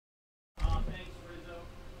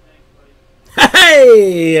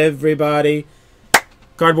Hey everybody,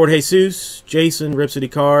 Cardboard Jesus, Jason, Ripsody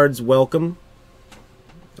Cards, welcome.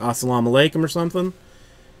 Assalamu alaikum or something.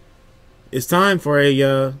 It's time for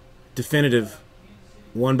a definitive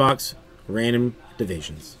one-box random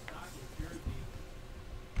divisions.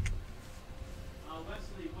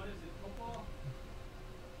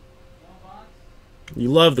 You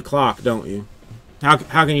love the clock, don't you? How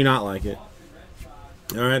can you not like it?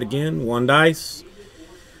 Alright, again, one dice.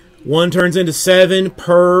 One turns into 7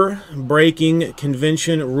 per breaking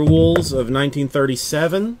convention rules of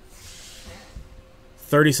 1937.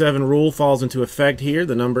 37 rule falls into effect here.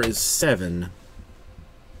 The number is 7.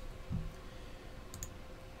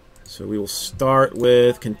 So we will start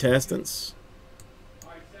with contestants.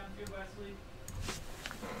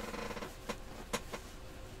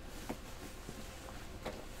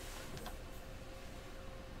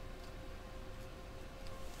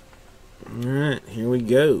 Alright, here we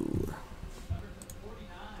go.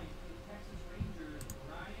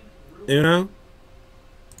 Uno.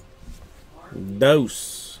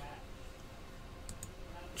 Dos.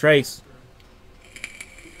 Trace.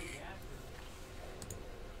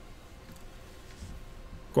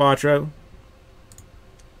 Cuatro.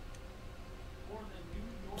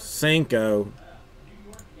 Cinco.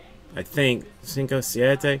 I think. Cinco,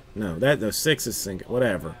 siete? No, no, 6 is cinco.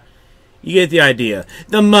 Whatever. You get the idea.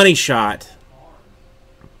 The money shot.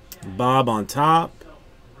 Bob on top.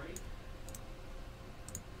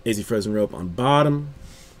 Easy frozen rope on bottom.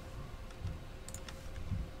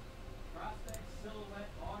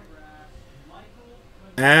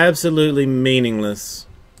 Absolutely meaningless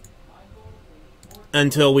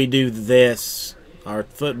until we do this. Our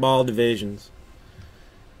football divisions.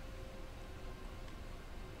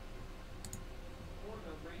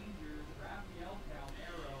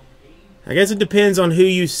 I guess it depends on who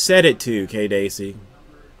you set it to, K. Dacey.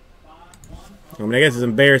 I mean, I guess it's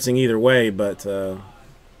embarrassing either way, but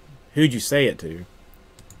who'd you say it to?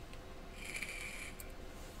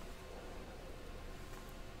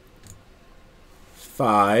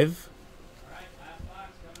 Five.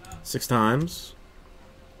 6 times.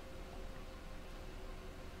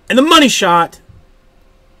 And the money shot!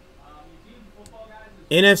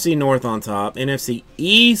 NFC North on top, NFC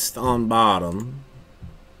East on bottom.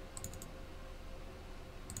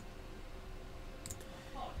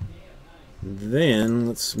 Then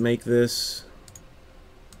let's make this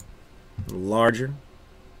larger.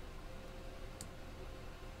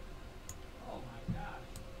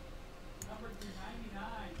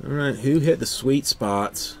 Alright, who hit the sweet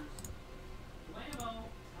spots?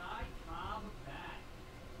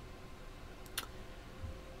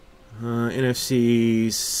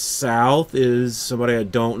 NFC South is somebody I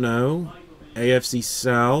don't know. AFC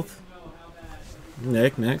South.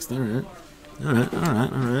 Nick, next. Alright.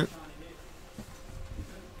 Alright.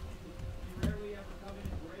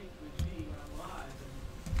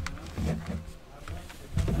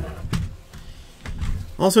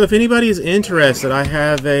 Also, if anybody is interested, I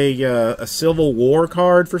have a Civil War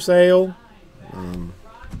card for sale.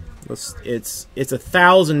 It's a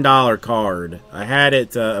 $1,000 card. I had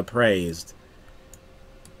it appraised,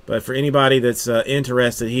 but for anybody that's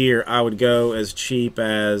interested here, I would go as cheap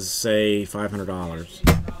as say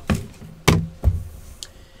 $500.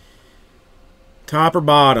 Top or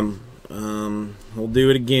bottom? We'll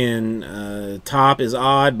do it again. Top is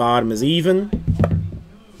odd, bottom is even.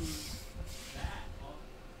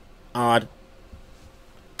 Odd.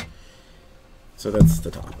 So that's the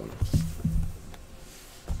top one.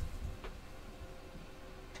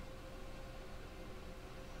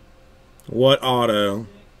 What auto?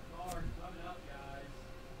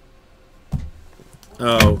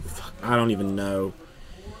 Oh, I don't even know.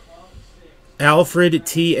 Alfred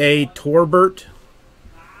T.A. Torbert.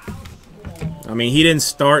 I mean, he didn't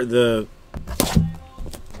start the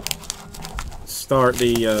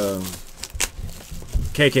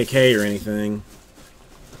KKK or anything.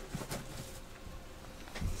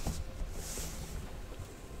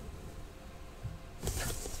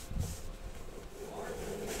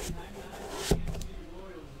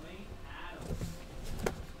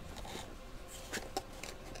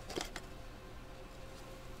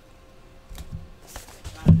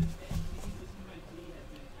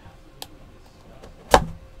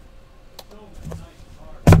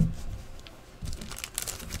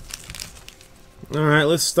 Alright,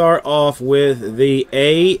 let's start off with the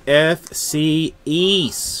AFC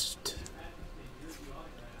East.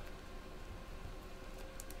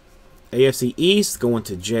 AFC East going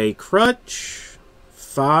to Jay Crutch.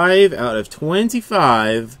 5 out of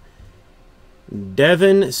 25.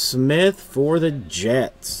 Devin Smith for the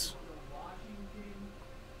Jets.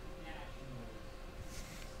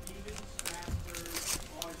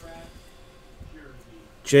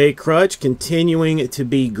 Jay Crutch continuing to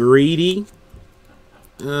be greedy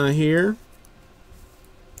here.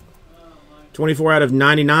 24 out of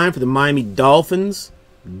 99 for the Miami Dolphins.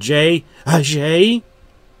 Jay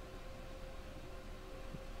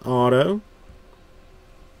auto.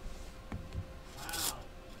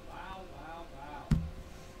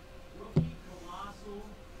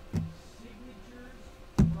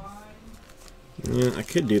 Yeah, I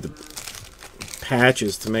could do the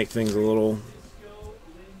patches to make things a little...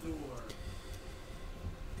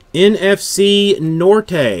 NFC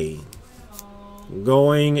Norte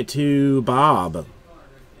going to Bob.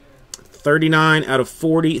 39 out of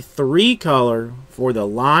 43 color for the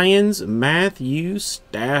Lions, Matthew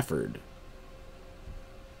Stafford.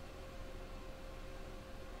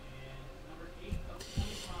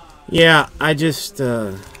 Yeah, I just...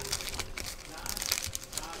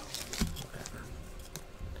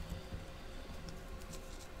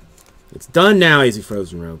 It's done now, Easy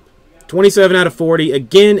Frozen Rope. 27 out of 40.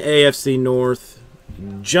 Again, AFC North.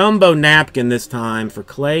 Jumbo napkin this time for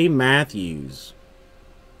Clay Matthews.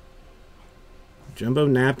 Jumbo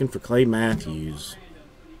napkin for Clay Matthews.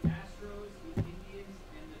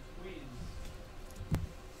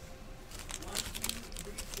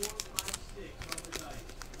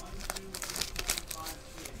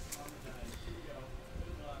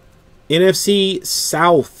 NFC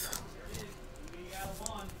South.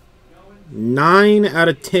 9 out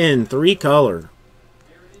of 10, 3 color.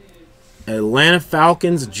 Atlanta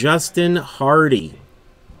Falcons, Justin Hardy.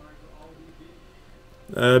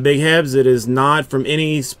 Big Hebs, it is not from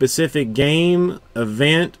any specific game,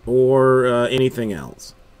 event, or anything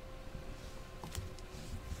else.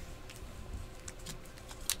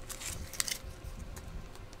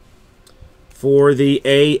 For the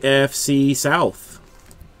AFC South,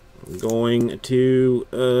 going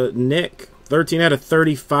to Nick. 13 out of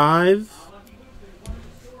 35.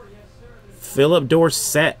 Philip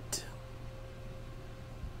Dorsett.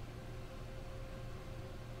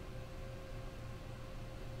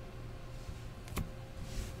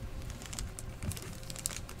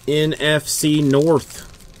 NFC North.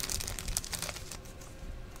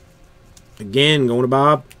 Again, going to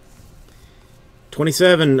Bob.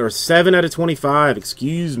 27 or 7 out of 25.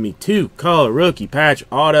 Excuse me. 2 color rookie patch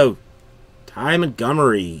auto. Ty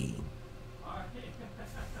Montgomery.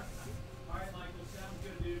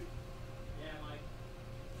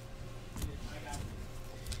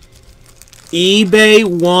 eBay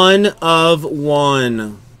 1 of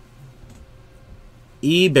 1.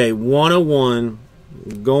 eBay 101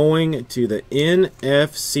 going to the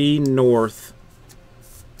NFC North.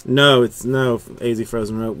 No, it's no AZ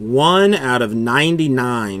Frozen Rope. 1 out of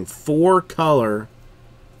 99. 4 color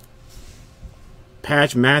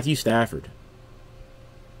patch Matthew Stafford.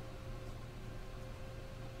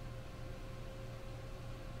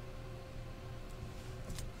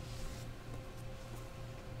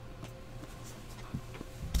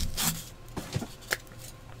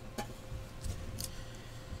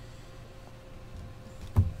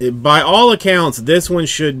 By all accounts, this one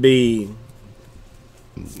should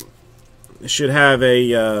have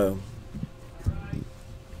a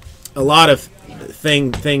lot of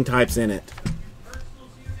thing types in it.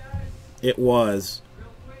 It was.